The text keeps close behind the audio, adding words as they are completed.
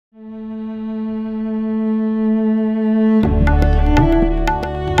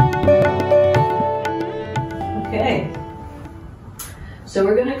So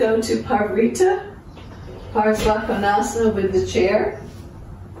we're going to go to Parsvakkonasana with the chair.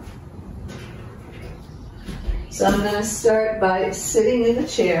 So I'm going to start by sitting in the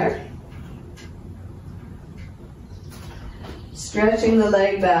chair, stretching the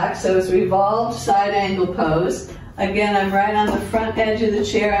leg back, so it's revolved side angle pose. Again, I'm right on the front edge of the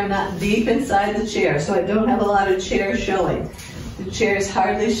chair. I'm not deep inside the chair, so I don't have a lot of chair showing. The chair is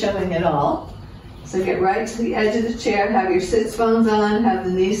hardly showing at all. So get right to the edge of the chair, have your sits bones on, have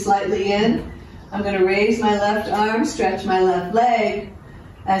the knees slightly in. I'm going to raise my left arm, stretch my left leg.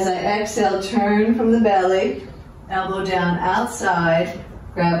 As I exhale, turn from the belly, elbow down outside,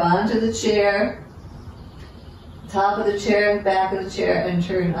 grab onto the chair, top of the chair, back of the chair, and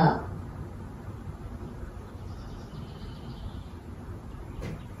turn up.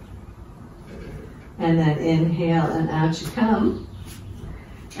 And then inhale and out you come.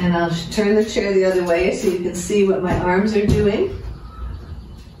 And I'll turn the chair the other way so you can see what my arms are doing.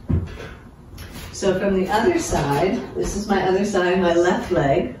 So from the other side, this is my other side, my left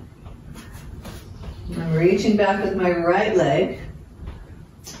leg. I'm reaching back with my right leg,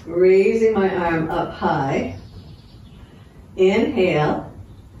 raising my arm up high. Inhale.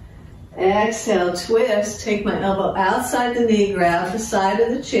 Exhale, twist, take my elbow outside the knee, grab the side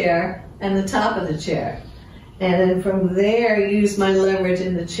of the chair and the top of the chair. And then from there, use my leverage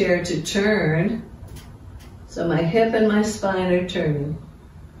in the chair to turn. So my hip and my spine are turning.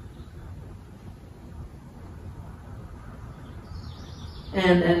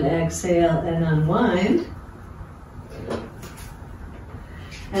 And then exhale and unwind.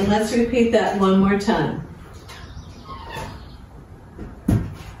 And let's repeat that one more time.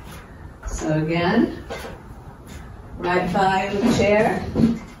 So again, right thigh in the chair,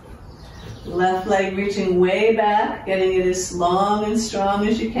 left leg reaching way back, getting it as long and strong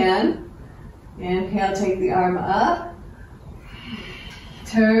as you can. Inhale, take the arm up.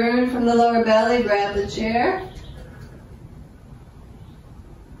 Turn from the lower belly, grab the chair.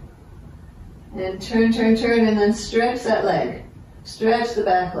 And turn, turn, turn, and then stretch that leg. Stretch the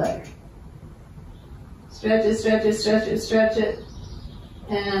back leg. Stretch it, stretch it, stretch it, stretch it.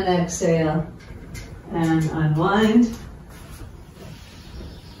 And exhale. And unwind.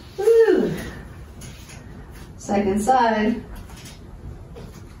 Woo. Second side.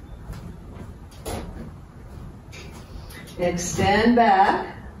 Extend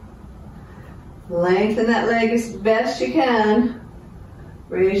back. Lengthen that leg as best you can.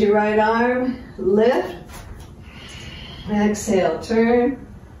 Raise your right arm, lift. Exhale, turn.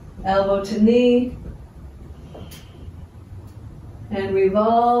 Elbow to knee. And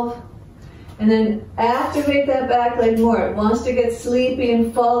revolve. And then activate that back leg more. It wants to get sleepy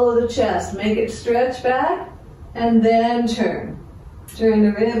and follow the chest. Make it stretch back and then turn. Turn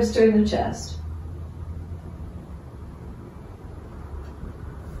the ribs, turn the chest.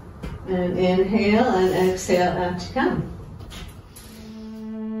 And inhale and exhale, out you come.